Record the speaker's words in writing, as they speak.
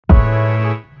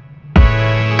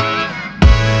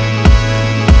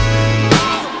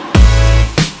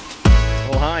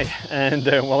and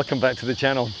welcome back to the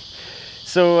channel.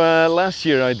 So last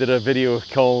year I did a video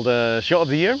called Shot of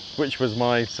the Year, which was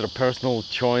my sort of personal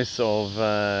choice of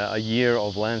a year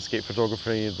of landscape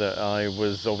photography that I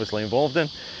was obviously involved in.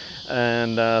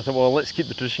 And I thought, well, let's keep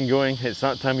the tradition going. It's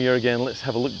that time of year again. Let's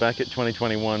have a look back at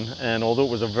 2021. And although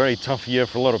it was a very tough year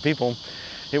for a lot of people,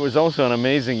 it was also an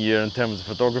amazing year in terms of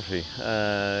photography.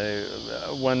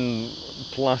 One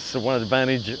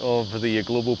advantage of the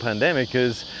global pandemic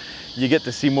is you get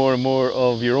to see more and more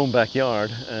of your own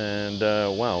backyard. And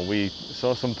wow, we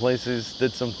saw some places,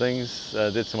 did some things,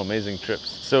 did some amazing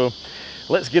trips. So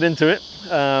let's get into it.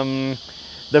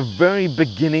 The very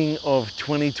beginning of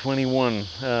 2021.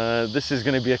 This is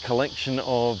going to be a collection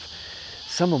of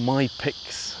some of my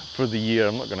picks for the year.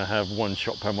 I'm not going to have one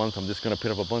shot per month. I'm just going to put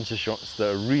up a bunch of shots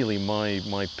that are really my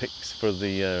picks for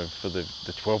the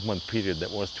 12-month period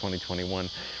that was 2021.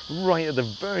 Right at the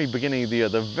very beginning of the year,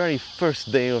 the very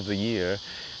first day of the year,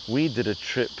 we did a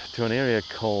trip to an area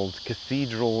called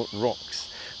Cathedral Rocks.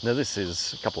 Now this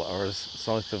is a couple of hours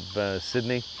south of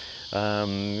Sydney.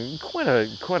 Quite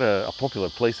a popular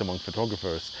place among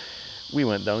photographers. We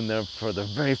went down there for the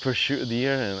very first shoot of the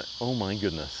year, and oh my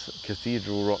goodness,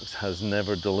 Cathedral Rocks has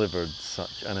never delivered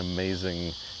such an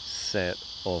amazing set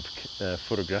of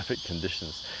photographic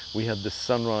conditions. We had the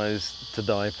sunrise to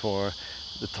die for,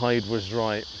 the tide was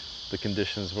right, the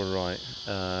conditions were right.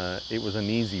 It was an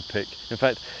easy pick. In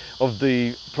fact,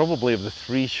 probably of the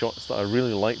 3 shots that I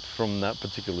really liked from that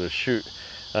particular shoot,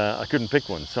 I couldn't pick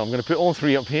one. So I'm going to put all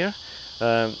 3 up here.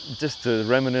 Just to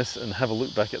reminisce and have a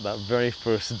look back at that very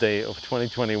first day of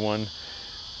 2021.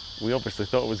 We obviously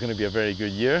thought it was going to be a very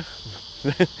good year.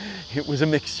 It was a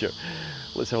mixture.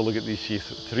 Let's have a look at these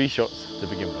 3 shots to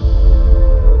begin with.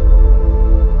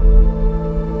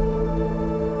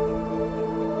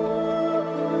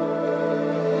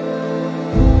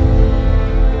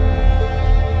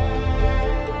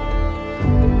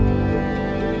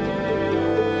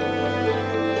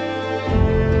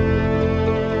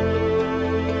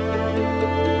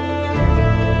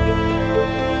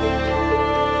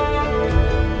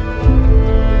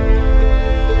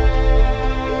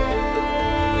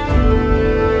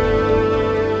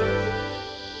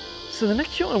 So the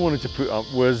next shot I wanted to put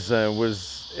up was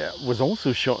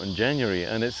also shot in January,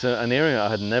 and it's an area I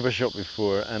had never shot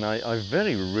before, and I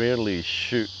very rarely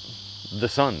shoot the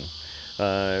sun.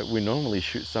 We normally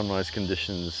shoot sunrise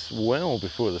conditions well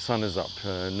before the sun is up.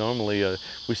 Normally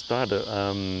we start at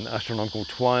astronomical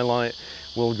twilight,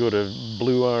 we'll go to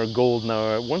blue hour, golden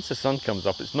hour. Once the sun comes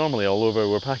up, it's normally all over,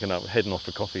 we're packing up, heading off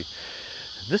for coffee.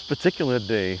 This particular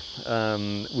day,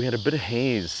 we had a bit of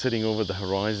haze sitting over the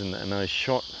horizon, and I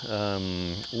shot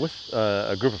with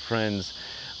a group of friends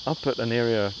up at an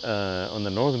area on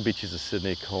the northern beaches of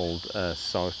Sydney called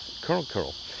South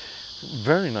Curl.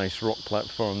 Very nice rock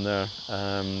platform there,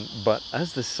 but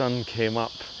as the sun came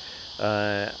up,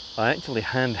 I actually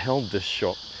handheld this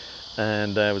shot,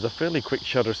 and it was a fairly quick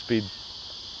shutter speed.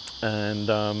 And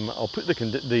I'll put the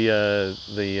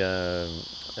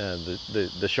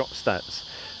shot stats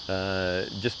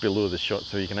just below the shot,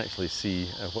 so you can actually see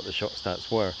what the shot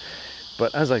stats were.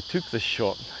 But as I took the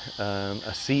shot,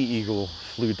 a sea eagle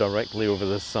flew directly over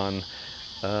the sun.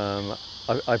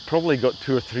 I probably got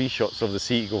 2 or 3 shots of the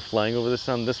sea eagle flying over the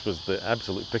sun. This was the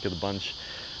absolute pick of the bunch.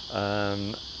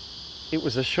 It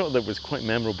was a shot that was quite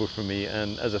memorable for me,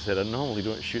 and as I said, I normally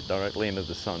don't shoot directly into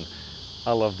the sun.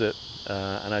 I loved it.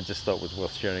 And I just thought it was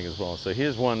worth sharing as well. So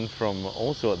here's one from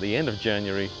also at the end of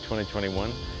January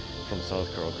 2021 from South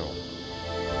Curl.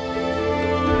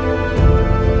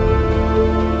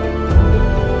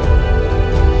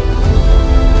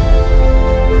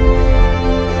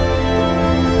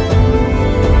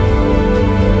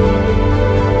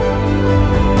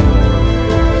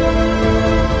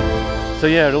 So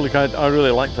yeah, look, I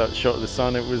really liked that shot of the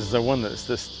sun. It was the one that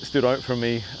stood out for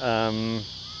me.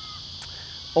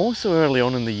 Also early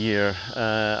on in the year,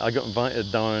 I got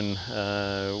invited down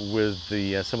with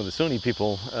some of the Sony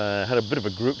people, had a bit of a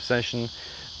group session,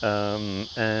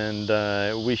 and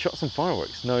we shot some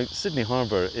fireworks. Now, Sydney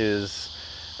Harbour is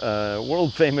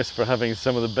world famous for having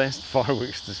some of the best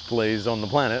fireworks displays on the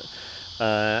planet,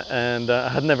 and I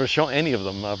had never shot any of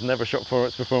them. I've never shot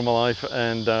fireworks before in my life,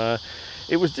 and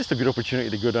it was just a good opportunity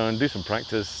to go down, do some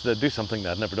practice, do something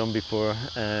that I'd never done before.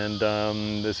 And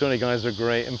the Sony guys are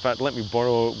great. In fact, let me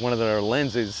borrow one of their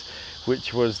lenses,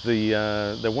 which was the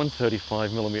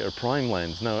 135mm prime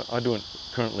lens. Now, I don't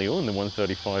currently own the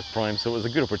 135 prime, so it was a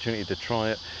good opportunity to try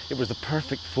it. It was the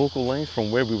perfect focal length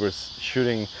from where we were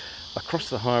shooting across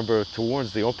the harbour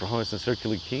towards the Opera House and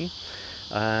Circular Quay.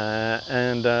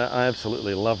 and I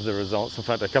absolutely love the results. In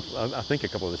fact, I think a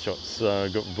couple of the shots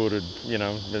got voted, you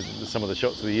know, some of the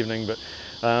shots of the evening, but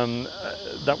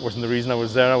that wasn't the reason I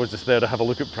was there. I was just there to have a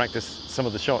look at practice some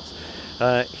of the shots.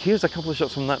 Here's a couple of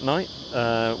shots from that night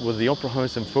with the Opera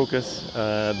House in focus.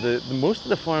 Most of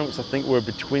the fireworks, I think, were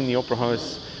between the Opera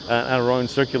House and around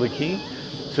Circular Quay.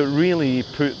 So it really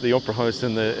put the Opera House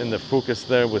in the focus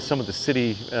there with some of the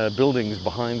city buildings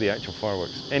behind the actual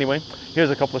fireworks. Anyway, here's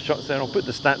a couple of shots there. I'll put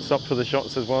the stats up for the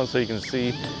shots as well so you can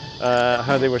see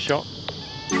how they were shot.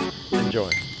 Enjoy.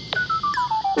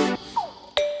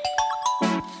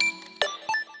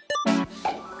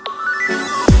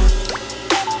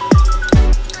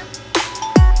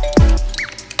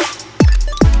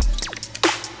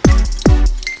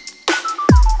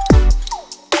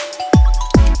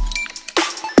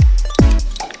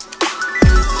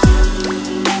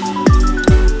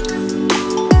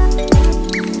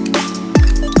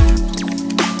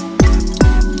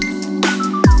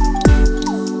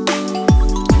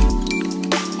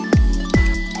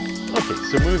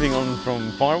 So moving on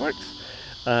from fireworks,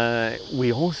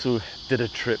 we also did a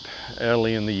trip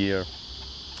early in the year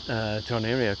to an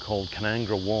area called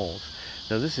Canangra Walls.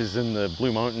 Now this is in the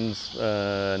Blue Mountains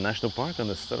National Park, on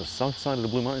the sort of south side of the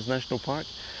Blue Mountains National Park.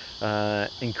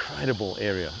 Incredible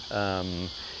area.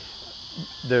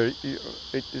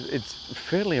 It's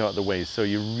fairly out of the way, so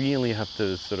you really have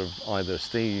to sort of either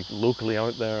stay locally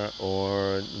out there,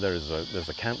 or there's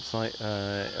a campsite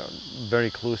very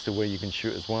close to where you can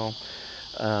shoot as well.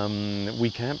 We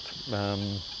camped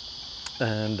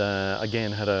and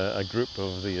again had a group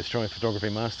of the Australian Photography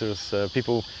Masters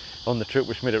people on the trip,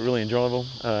 which made it really enjoyable.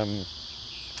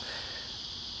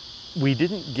 We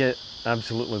didn't get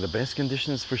absolutely the best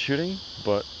conditions for shooting,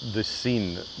 but the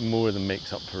scene more than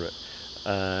makes up for it.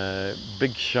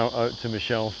 Big shout out to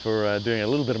Michelle for doing a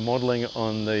little bit of modelling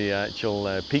on the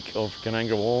actual peak of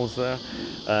Canangra Walls there,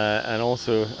 and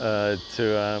also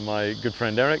to my good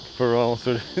friend Eric for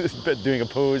also doing a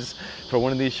pose for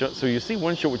one of these shots. So you see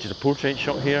one shot which is a portrait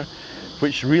shot here,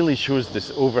 which really shows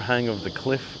this overhang of the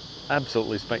cliff.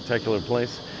 Absolutely spectacular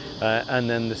place. And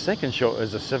then the second shot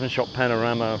is a 7-shot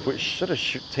panorama, which sort of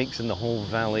takes in the whole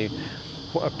valley.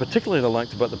 What I particularly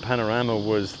liked about the panorama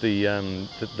was the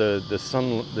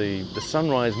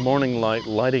sunrise morning light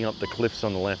lighting up the cliffs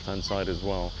on the left-hand side as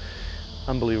well.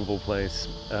 Unbelievable place.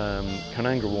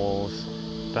 Canangra Walls,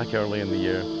 back early in the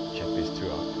year. Check these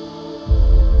two out.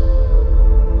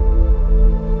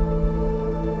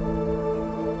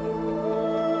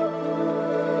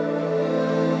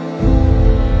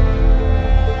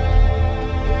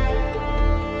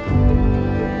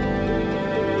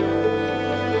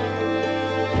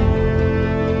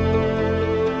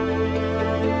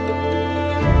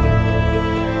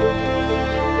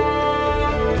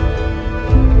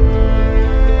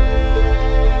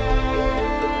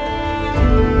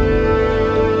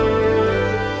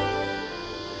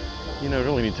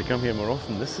 To come here more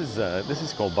often. This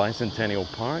is called Bicentennial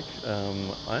Park.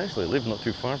 I actually live not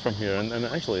too far from here, and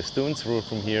actually a stone's throw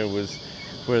from here was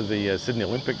where the Sydney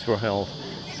Olympics were held.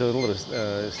 So a lot of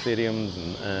stadiums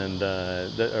and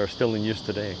that are still in use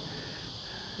today.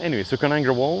 Anyway, so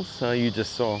Canangra Walls, you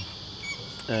just saw.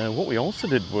 What we also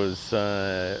did was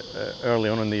early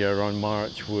on in the year, around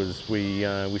March, was we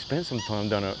spent some time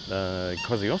down at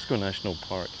Kosciuszko National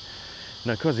Park.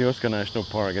 Now, Kosciuszko National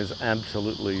Park is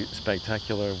absolutely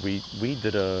spectacular. We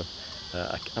did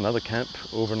another camp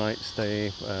overnight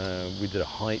stay. We did a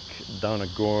hike down a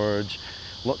gorge,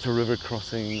 lots of river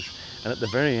crossings, and at the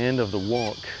very end of the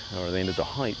walk, or the end of the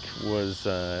hike, was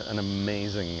an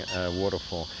amazing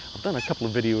waterfall. I've done a couple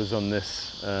of videos on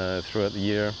this throughout the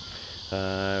year,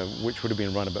 which would have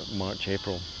been around about March,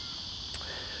 April.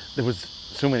 There was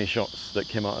so many shots that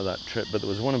came out of that trip, but there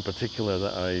was one in particular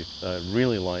that I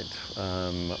really liked,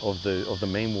 of the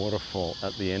main waterfall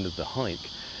at the end of the hike,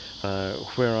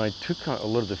 where I took out a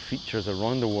lot of the features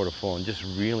around the waterfall and just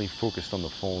really focused on the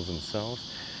falls themselves.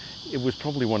 It was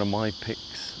probably one of my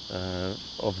picks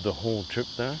of the whole trip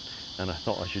there, and I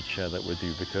thought I should share that with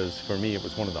you because for me it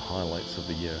was one of the highlights of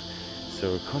the year.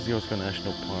 So Kosciuszko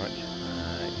National Park,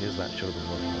 here's that shot of the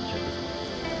waterfall. Check this out.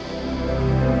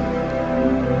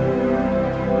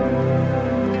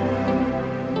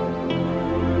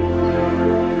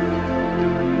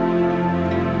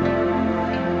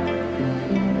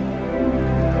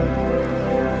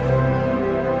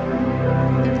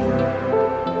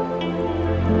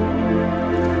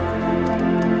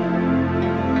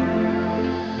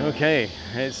 Okay,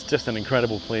 it's just an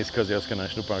incredible place, Kosciuszko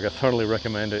National Park. I thoroughly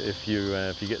recommend it if you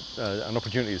get an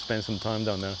opportunity to spend some time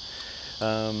down there.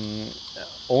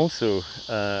 Also,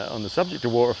 on the subject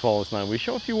of waterfalls now, we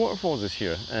shot a few waterfalls this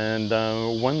year, and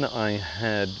one that I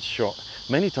had shot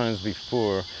many times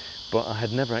before, but I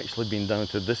had never actually been down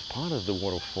to this part of the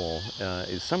waterfall,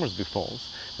 is Summersby Falls.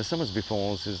 The Summersby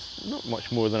Falls is not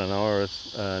much more than an hour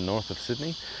north of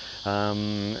Sydney.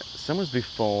 Summersby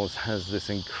Falls has this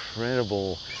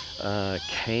incredible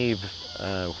cave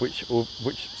which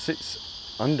sits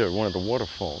under one of the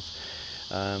waterfalls.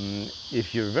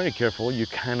 If you're very careful, you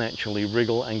can actually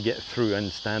wriggle and get through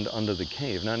and stand under the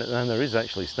cave. Now there is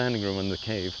actually standing room in the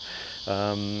cave.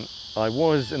 I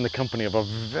was in the company of a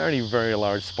very, very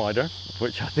large spider,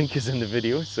 which I think is in the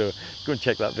video, so go and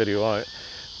check that video out.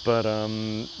 But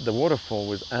the waterfall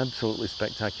was absolutely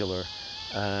spectacular,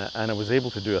 and I was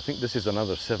able to do, I think this is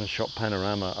another 7-shot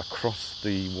panorama across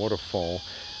the waterfall,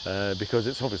 because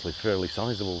it's obviously fairly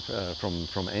sizable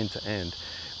from end to end.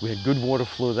 We had good water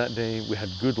flow that day, we had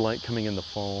good light coming in the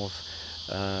falls.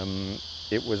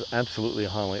 It was absolutely a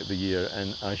highlight of the year,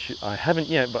 and I haven't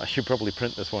yet, but I should probably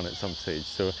print this one at some stage.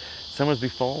 So Summersby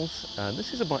Falls,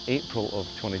 this is about April of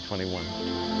 2021.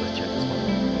 Let's check this one.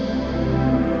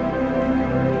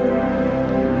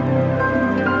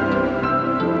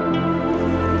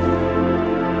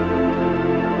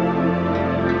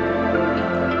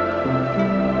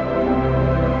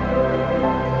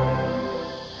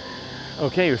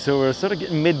 Okay, so we're sort of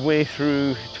getting midway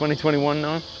through 2021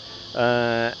 now,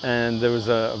 and there was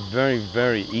a very,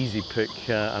 very easy pick,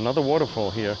 another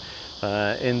waterfall here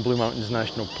in Blue Mountains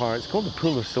National Park. It's called the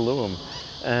Pool of Siloam,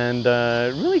 and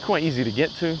really quite easy to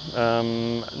get to.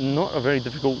 Not a very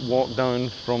difficult walk down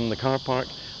from the car park.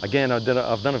 Again, I've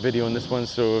done a video on this one,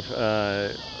 so if,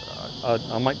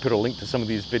 I might put a link to some of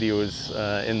these videos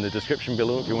in the description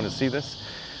below if you want to see this.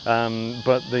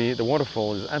 But the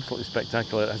waterfall is absolutely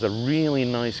spectacular. It has a really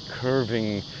nice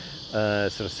curving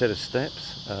sort of set of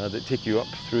steps that take you up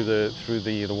through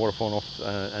the waterfall and off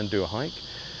and do a hike.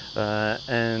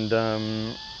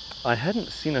 I hadn't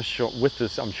seen a shot with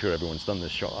this. I'm sure everyone's done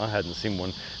this shot. I hadn't seen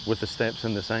one with the steps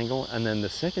in this angle. And then the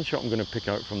second shot I'm going to pick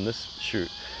out from this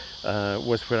shoot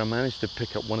was where I managed to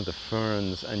pick up one of the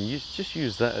ferns and just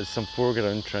use that as some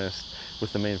foreground interest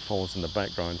with the main falls in the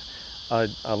background. I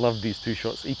love these two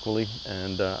shots equally,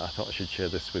 and I thought I should share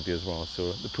this with you as well.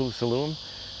 So the Pool of Siloam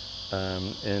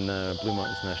in Blue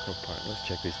Mountains National Park. Let's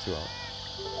check these two out.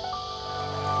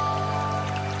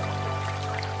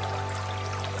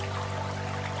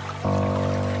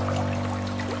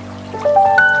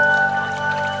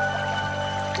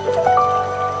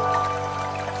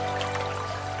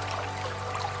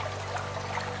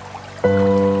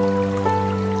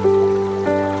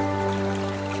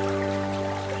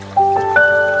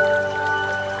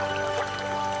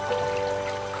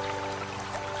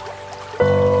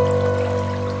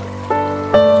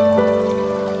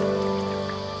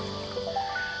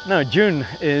 Now, June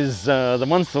is the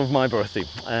month of my birthday,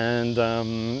 and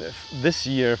this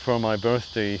year for my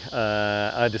birthday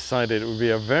I decided it would be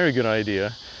a very good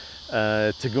idea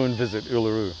to go and visit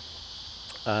Uluru.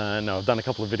 Now, I've done a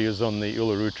couple of videos on the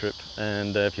Uluru trip,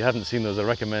 and if you haven't seen those, I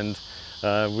recommend.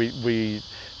 For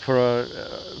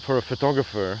a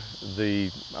photographer, I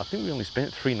think we only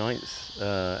spent 3 nights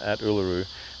at Uluru,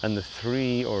 and the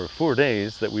 3 or 4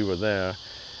 days that we were there,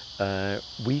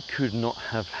 we could not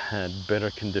have had better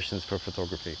conditions for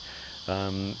photography.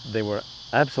 They were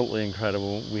absolutely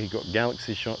incredible. We got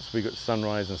galaxy shots, we got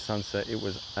sunrise and sunset. It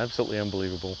was absolutely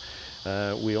unbelievable.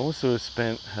 We also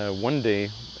spent 1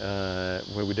 day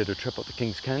where we did a trip up to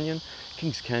Kings Canyon.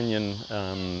 Kings Canyon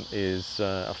is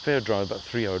a fair drive, about a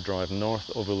 3-hour drive north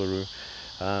of Uluru.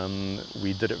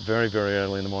 We did it very, very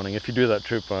early in the morning. If you do that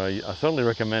trip, I thoroughly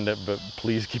recommend it, but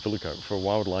please keep a lookout for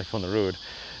wildlife on the road.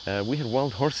 We had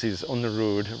wild horses on the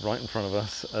road right in front of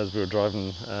us as we were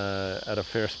driving at a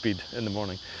fair speed in the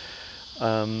morning.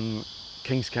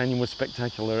 Kings Canyon was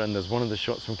spectacular, and there's one of the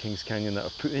shots from Kings Canyon that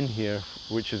I've put in here,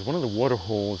 which is one of the water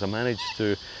holes. I managed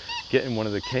to get in one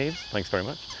of the caves, thanks very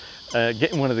much,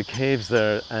 get in one of the caves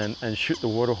there and shoot the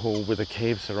water hole with a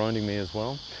cave surrounding me as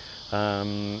well.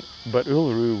 But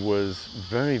Uluru was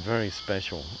very, very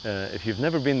special. If you've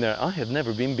never been there, I had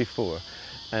never been before,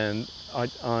 and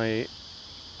I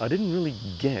didn't really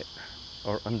get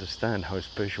or understand how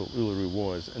special Uluru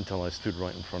was until I stood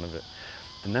right in front of it.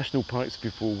 The national parks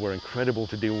people were incredible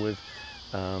to deal with.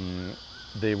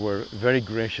 They were very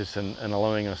gracious in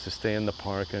allowing us to stay in the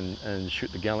park and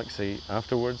shoot the galaxy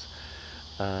afterwards.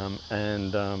 As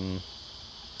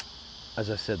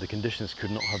I said, the conditions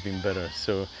could not have been better.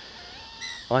 So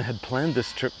I had planned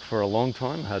this trip for a long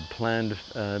time. I had planned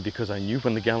because I knew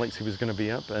when the galaxy was going to be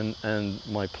up, and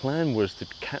my plan was to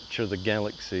capture the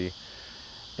galaxy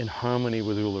in harmony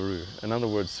with Uluru. In other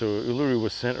words, so Uluru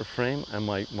was center frame, and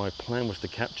my plan was to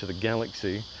capture the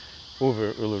galaxy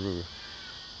over Uluru,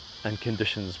 and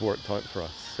conditions worked out for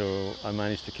us. So I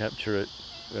managed to capture it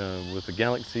with the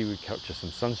galaxy. We captured some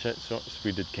sunset shots,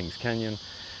 we did Kings Canyon.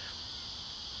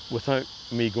 Without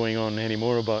me going on any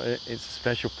more about it, it's a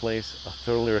special place. I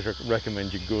thoroughly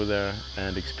recommend you go there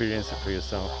and experience it for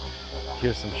yourself.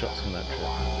 Here's some shots from that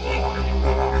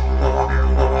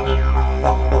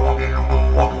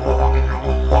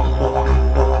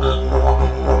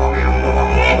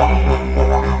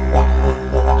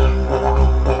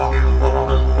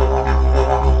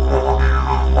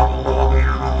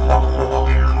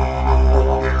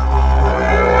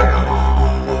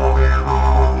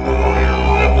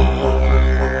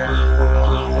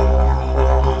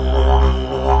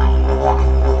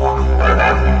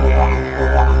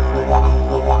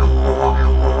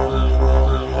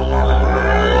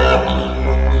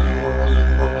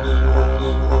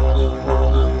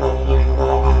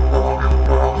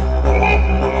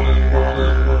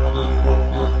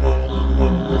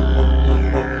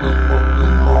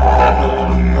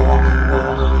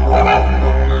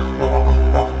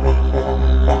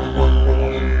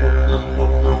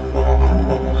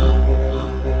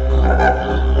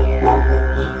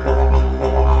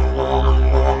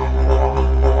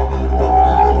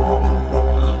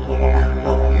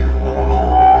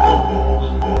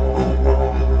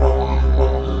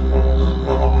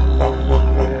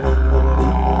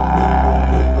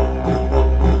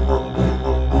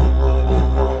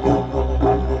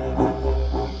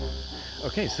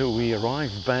Okay, so we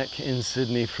arrived back in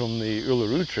Sydney from the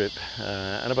Uluru trip,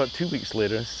 and about 2 weeks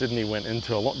later, Sydney went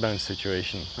into a lockdown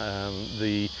situation.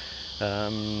 The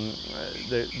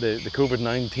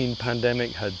COVID-19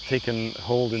 pandemic had taken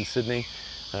hold in Sydney.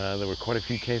 There were quite a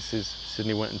few cases.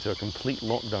 Sydney went into a complete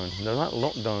lockdown. Now that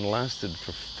lockdown lasted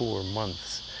for 4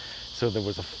 months. So there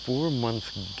was a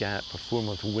 4-month gap, a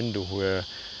 4-month window where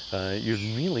you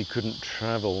really couldn't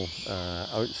travel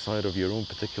outside of your own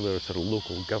particular sort of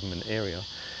local government area,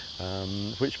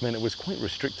 which meant it was quite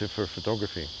restrictive for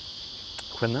photography.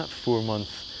 When that 4-month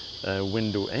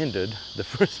window ended, the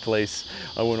first place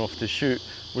I went off to shoot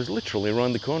was literally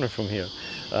around the corner from here.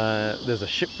 There's a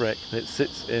shipwreck that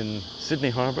sits in Sydney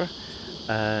Harbour,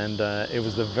 and it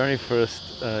was the very first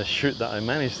shoot that I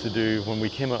managed to do when we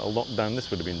came out of lockdown.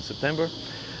 This would have been in September,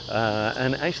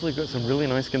 and actually got some really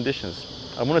nice conditions.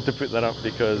 I wanted to put that up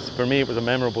because for me it was a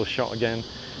memorable shot again.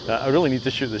 I really need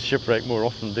to shoot this shipwreck more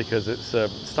often because it's a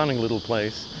stunning little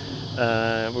place.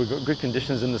 We've got good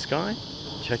conditions in the sky.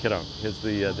 Check it out. Here's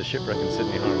the shipwreck in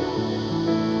Sydney Harbour.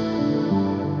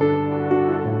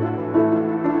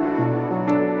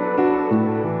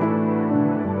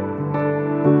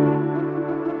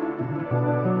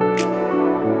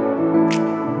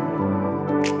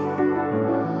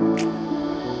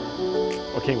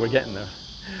 Okay, we're getting there.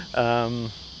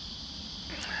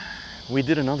 We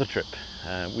did another trip.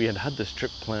 We had this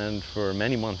trip planned for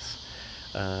many months.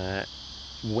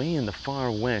 Way in the far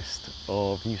west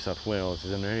of New South Wales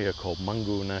is an area called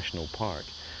Mungo National Park.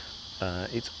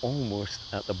 It's almost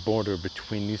at the border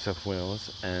between New South Wales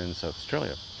and South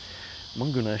Australia.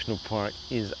 Mungo National Park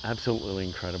is absolutely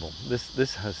incredible.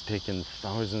 This has taken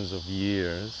thousands of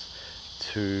years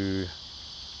to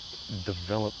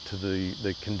develop to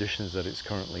the conditions that it's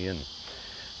currently in.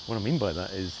 What I mean by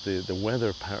that is the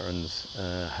weather patterns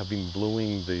have been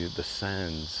blowing the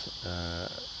sands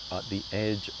at the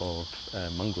edge of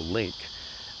Mungo Lake,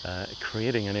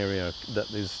 creating an area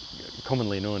that is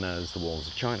commonly known as the Walls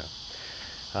of China.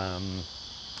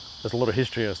 There's a lot of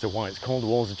history as to why it's called the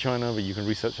Walls of China, but you can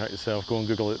research that yourself, go and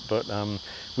Google it. But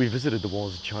we visited the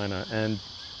Walls of China, and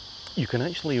you can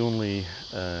actually only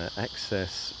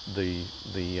access the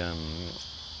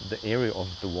area of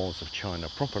the Walls of China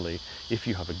properly if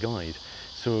you have a guide.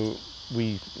 So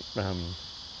we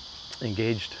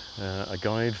engaged a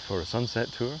guide for a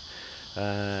sunset tour.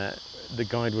 The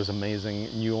guide was amazing,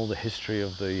 knew all the history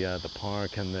of the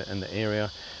park and the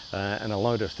area, and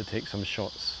allowed us to take some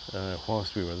shots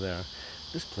whilst we were there.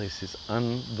 This place is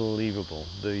unbelievable.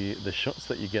 The shots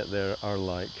that you get there are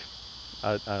like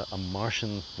a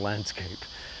Martian landscape.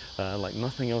 Like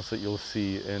nothing else that you'll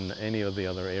see in any of the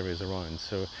other areas around.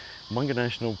 So Mungo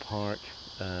National Park,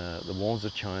 the Walls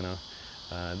of China,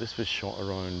 this was shot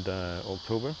around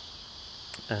October,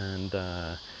 and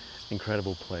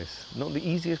incredible place. Not the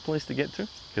easiest place to get to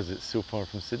because it's so far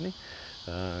from Sydney,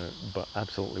 but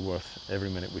absolutely worth every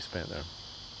minute we spent there.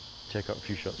 Check out a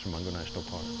few shots from Mungo National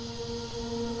Park.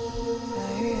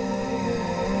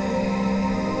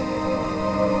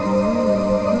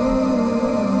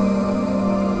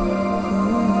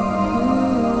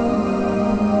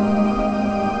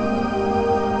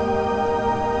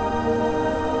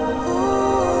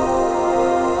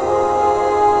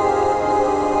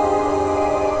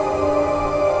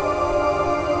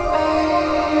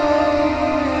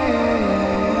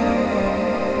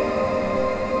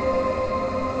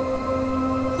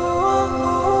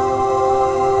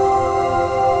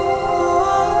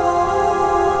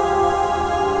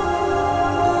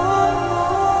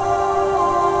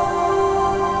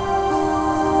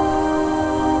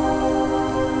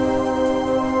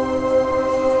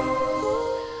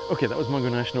 Okay, that was Mungo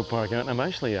National Park. I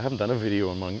haven't done a video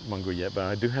on Mungo yet, but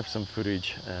I do have some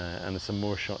footage and some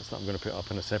more shots that I'm going to put up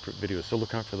in a separate video, so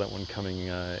look out for that one coming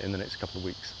in the next couple of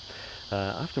weeks.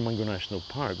 After Mungo National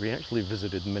Park, we actually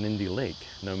visited Menindee Lake.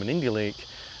 Now, Menindee Lake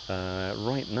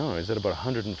right now is at about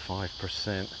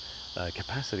 105%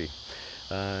 capacity,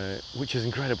 which is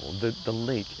incredible. The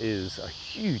lake is a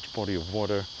huge body of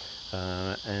water.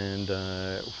 And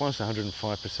whilst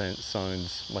 105%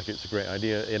 sounds like it's a great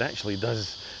idea, it actually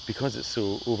does, because it's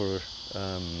so over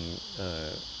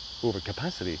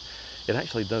capacity, it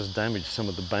actually does damage some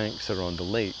of the banks around the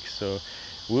lake. So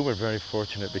we were very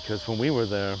fortunate, because when we were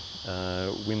there,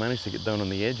 we managed to get down on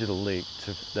the edge of the lake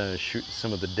to shoot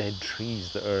some of the dead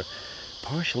trees that are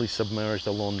partially submerged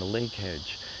along the lake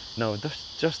edge. Now, I've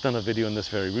just done a video on this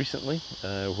very recently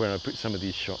where I put some of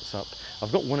these shots up.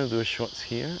 I've got one of those shots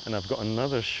here, and I've got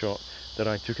another shot that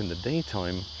I took in the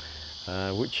daytime,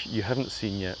 which you haven't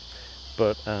seen yet.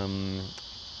 But I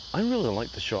really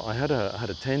liked the shot. I had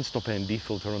a 10-stop ND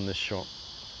filter on this shot,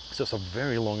 so it's a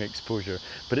very long exposure,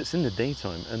 but it's in the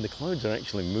daytime, and the clouds are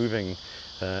actually moving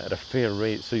at a fair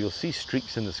rate, so you'll see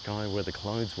streaks in the sky where the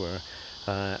clouds were.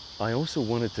 I also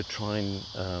wanted to try and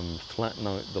flatten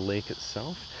out the lake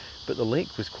itself, but the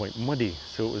lake was quite muddy,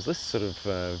 so it was this sort of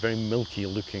very milky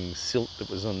looking silt that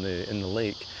was in the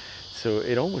lake, so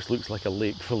it almost looks like a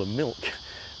lake full of milk.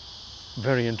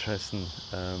 Very interesting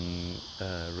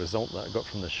result that I got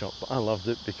from the shot, but I loved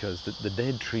it because the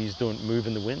dead trees don't move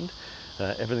in the wind.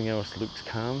 Everything else looks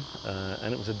calm,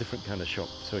 and it was a different kind of shot.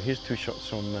 So here's two shots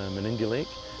from Menindee Lake.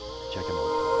 Check them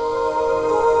out.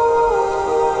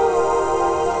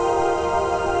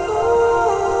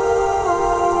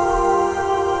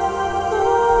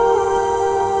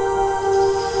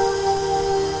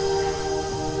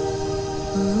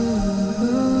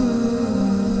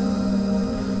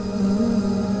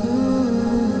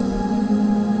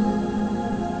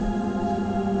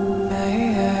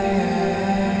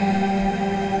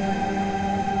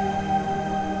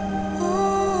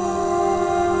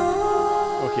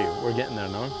 We're getting there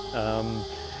now.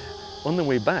 On the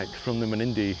way back from the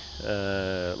Menindee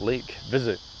Lake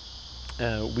visit,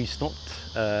 we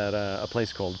stopped at a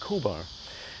place called Cobar.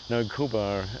 Now,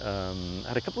 Cobar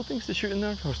had a couple of things to shoot in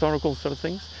there, historical sort of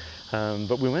things,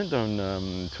 but we went down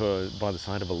by the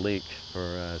side of a lake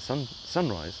for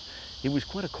sunrise. It was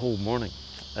quite a cold morning,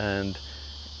 and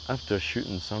after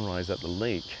shooting sunrise at the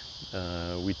lake,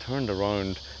 we turned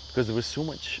around because there was so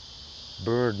much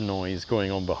bird noise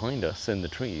going on behind us in the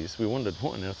trees. We wondered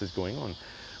what on earth is going on.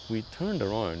 We turned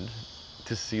around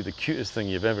to see the cutest thing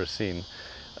you've ever seen.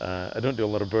 I don't do a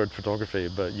lot of bird photography,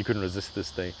 but you couldn't resist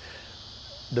this day.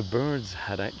 The birds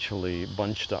had actually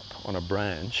bunched up on a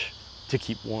branch to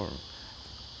keep warm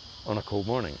on a cold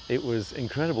morning. It was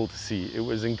incredible to see. It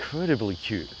was incredibly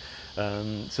cute.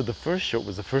 So the first shot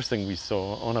was the first thing we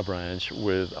saw on a branch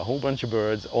with a whole bunch of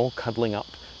birds all cuddling up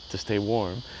to stay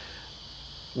warm.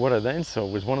 What I then saw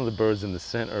was one of the birds in the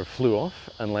center flew off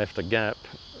and left a gap,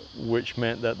 which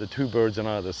meant that the two birds on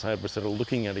either side were sort of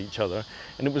looking at each other,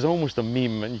 and it was almost a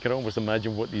meme, and you can almost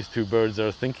imagine what these two birds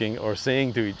are thinking or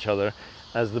saying to each other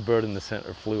as the bird in the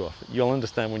center flew off. You'll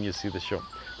understand when you see the shot.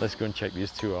 Let's go and check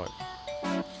these two out.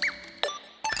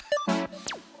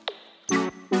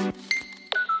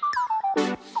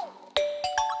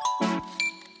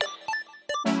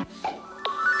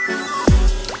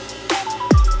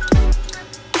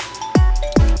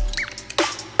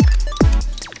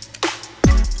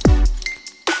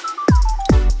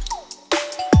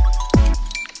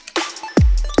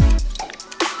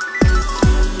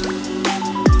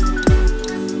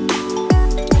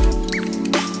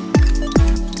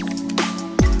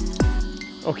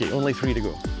 Okay, only 3 to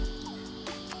go.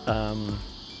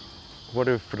 What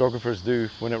do photographers do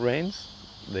when it rains?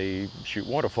 They shoot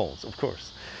waterfalls, of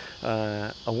course.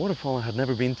 A waterfall I had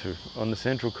never been to on the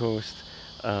Central Coast.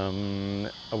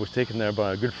 I was taken there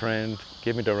by a good friend,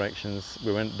 gave me directions,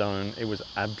 we went down. It was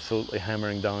absolutely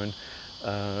hammering down.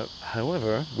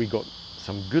 However, we got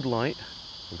some good light.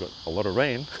 We got a lot of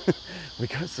rain. We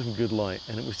got some good light,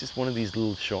 and it was just one of these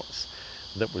little shots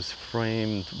that was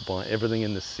framed by everything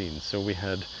in the scene. So we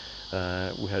had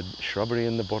shrubbery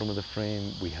in the bottom of the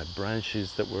frame, we had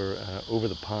branches that were over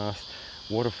the path,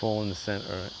 waterfall in the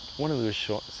center. One of those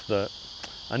shots that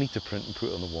I need to print and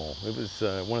put on the wall. It was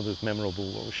one of those memorable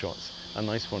little shots. A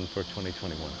nice one for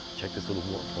 2021. Check this little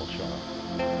waterfall shot out.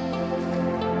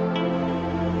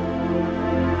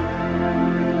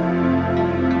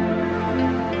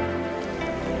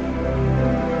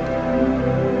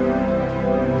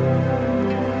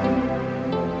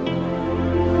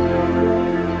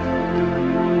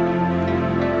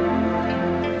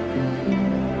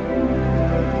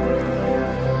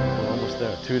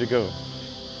 there, 2 to go.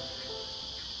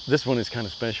 This one is kind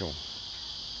of special.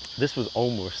 This was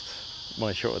almost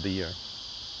my shot of the year,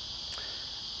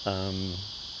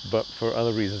 but for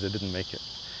other reasons it didn't make it.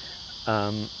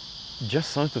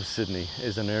 Just south of Sydney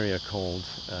is an area called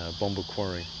Bombo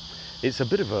Quarry. It's a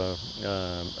bit of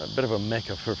a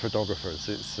mecca for photographers.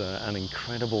 It's an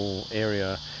incredible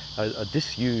area, a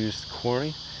disused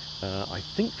quarry, I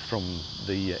think from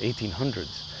the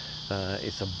 1800s.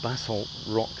 It's a basalt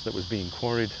rock that was being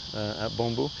quarried at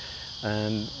Bombo,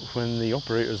 and when the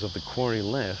operators of the quarry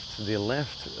left, they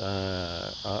left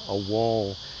a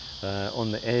wall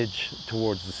on the edge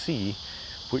towards the sea,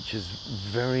 which is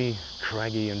very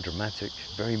craggy and dramatic,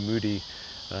 very moody,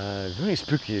 very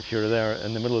spooky if you're there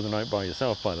in the middle of the night by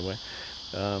yourself, by the way.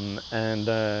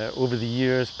 Over the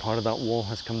years, part of that wall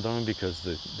has come down because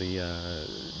the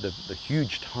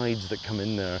huge tides that come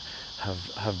in there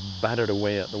have battered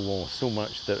away at the wall so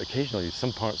much that occasionally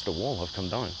some parts of the wall have come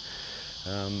down.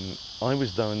 I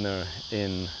was down there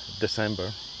in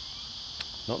December,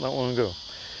 not that long ago.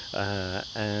 I've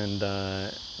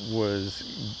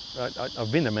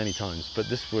been there many times, but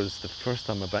this was the first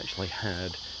time I've actually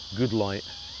had good light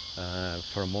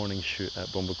for a morning shoot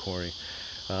at Bombo Quarry.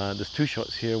 There's 2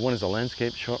 shots here. One is a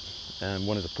landscape shot and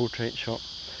one is a portrait shot.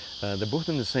 They're both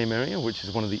in the same area, which is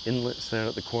one of the inlets there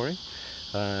at the quarry.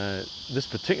 This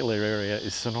particular area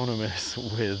is synonymous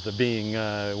with being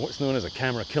what's known as a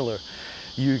camera killer.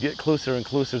 You get closer and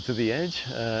closer to the edge,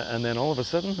 and then all of a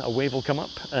sudden a wave will come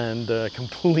up and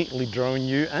completely drown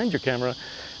you and your camera,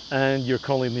 and you're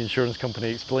calling the insurance company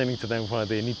explaining to them why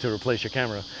they need to replace your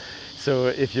camera. So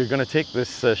if you're going to take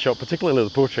this shot, particularly the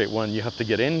portrait one, you have to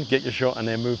get in, get your shot, and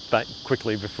then move back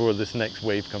quickly before this next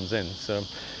wave comes in. So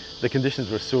the conditions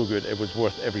were so good, it was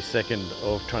worth every second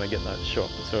of trying to get that shot.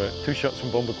 So 2 shots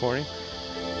from Bombo Quarry.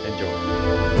 Enjoy.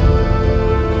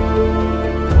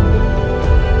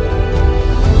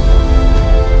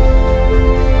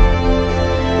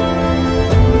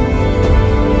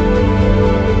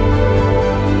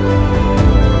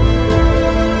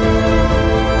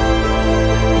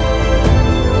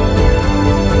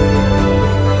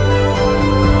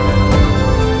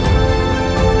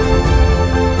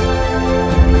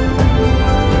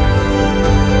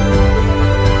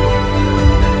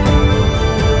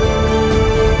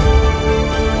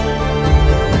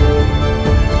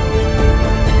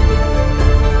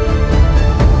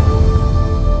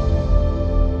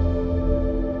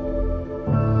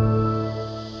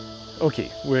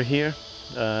 Okay, we're here,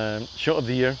 shot of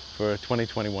the year for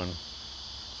 2021.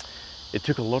 It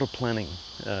took a lot of planning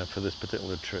for this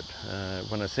particular trip.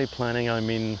 When I say planning, I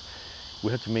mean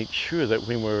we had to make sure that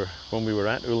when we were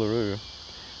at Uluru,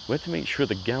 we had to make sure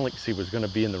the galaxy was going to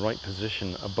be in the right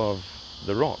position above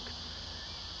the rock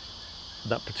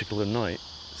that particular night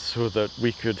so that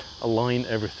we could align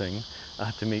everything. I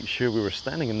had to make sure we were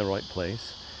standing in the right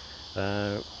place.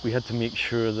 We had to make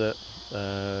sure that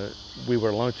we were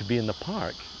allowed to be in the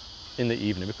park in the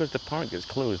evening because the park gets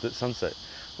closed at sunset.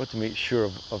 We had to make sure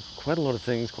of quite a lot of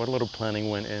things, quite a lot of planning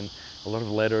went in, a lot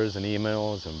of letters and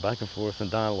emails and back and forth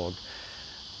and dialogue.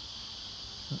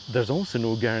 There's also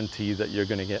no guarantee that you're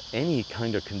going to get any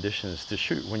kind of conditions to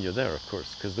shoot when you're there, of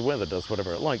course, because the weather does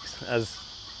whatever it likes, as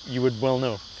you would well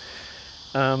know.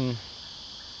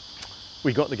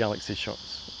 We got the galaxy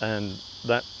shots, and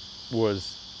that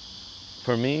was,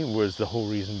 for me, was the whole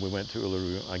reason we went to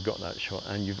Uluru. I got that shot,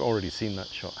 and you've already seen that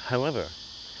shot. However,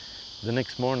 the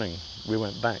next morning we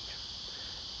went back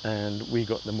and we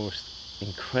got the most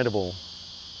incredible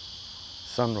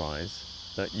sunrise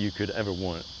that you could ever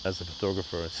want as a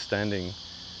photographer, standing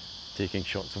taking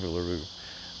shots of Uluru.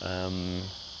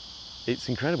 It's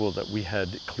incredible that we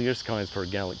had clear skies for a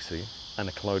galaxy and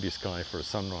a cloudy sky for a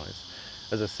sunrise.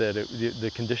 As I said,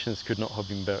 the conditions could not have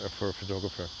been better for a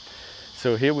photographer.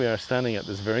 So here we are standing at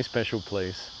this very special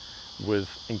place with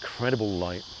incredible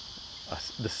light,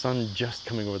 the sun just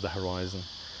coming over the horizon,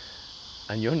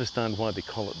 and you understand why they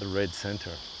call it the red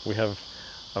center. We have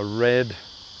a red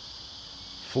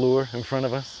floor in front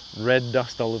of us, red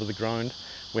dust all over the ground.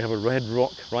 We have a red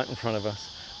rock right in front of us.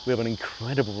 We have an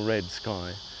incredible red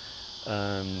sky,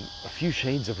 a few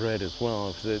shades of red as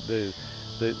well.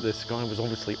 The sky was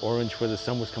obviously orange where the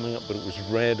sun was coming up, but it was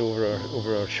red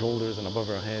over our shoulders and above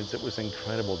our heads. It was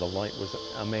incredible. The light was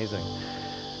amazing.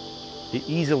 It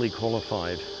easily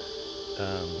qualified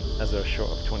as our shot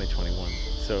of 2021.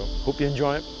 So hope you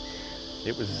enjoy it.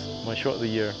 It was my shot of the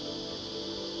year.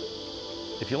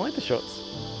 If you like the shots,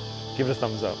 give it a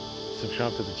thumbs up,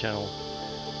 subscribe to the channel.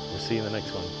 We'll see you in the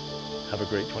next one. Have a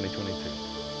great 2022.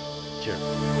 Cheers.